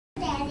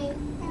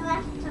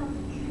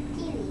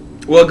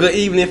Well, good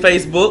evening,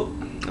 Facebook.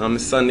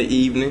 It's Sunday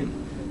evening.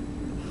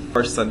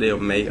 First Sunday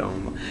of May. I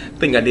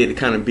think I did it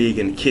kind of big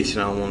in the kitchen.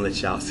 I don't want to let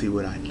y'all see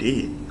what I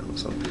did.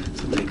 So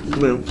take a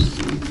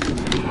glimpse.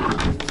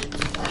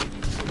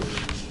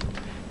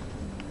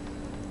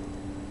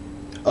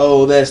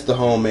 Oh, that's the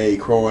homemade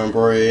crowing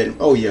bread.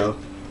 Oh, yeah.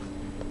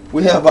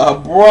 We have our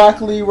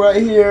broccoli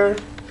right here.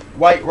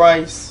 White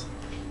rice.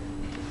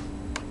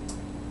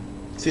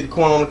 See the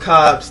corn on the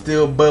cob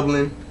still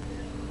bubbling.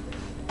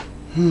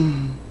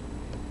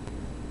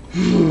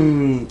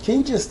 Can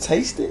you just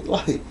taste it?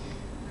 Like,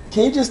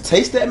 can you just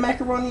taste that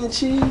macaroni and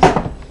cheese?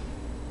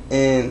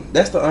 And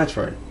that's the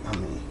entree. I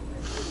mean,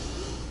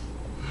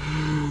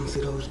 see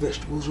those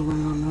vegetables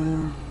around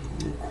there?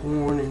 And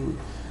corn and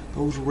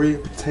those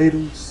red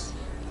potatoes.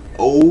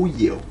 Oh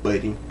yeah,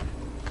 buddy.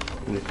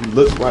 And if you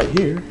look right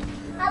here,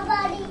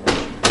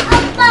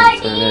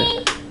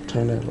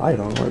 turn that light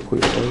on right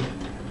quick, buddy.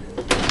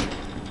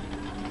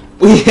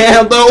 We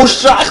have those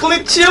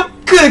chocolate chip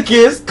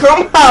cookies.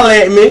 Come holler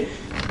at me.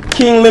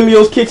 King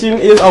Lemuel's kitchen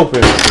is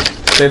open.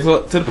 Say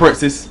to the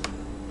princess.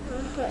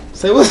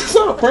 Say what's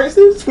up,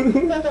 princess.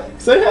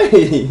 Say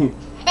hey.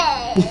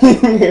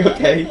 Hey.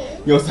 Okay.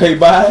 You gonna say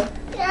bye?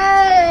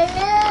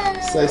 No.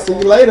 Say see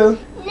you later.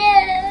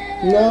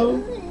 No. No.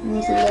 You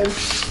gonna see you later?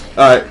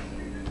 All right.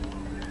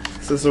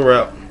 This is a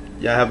wrap.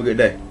 Y'all have a good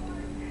day.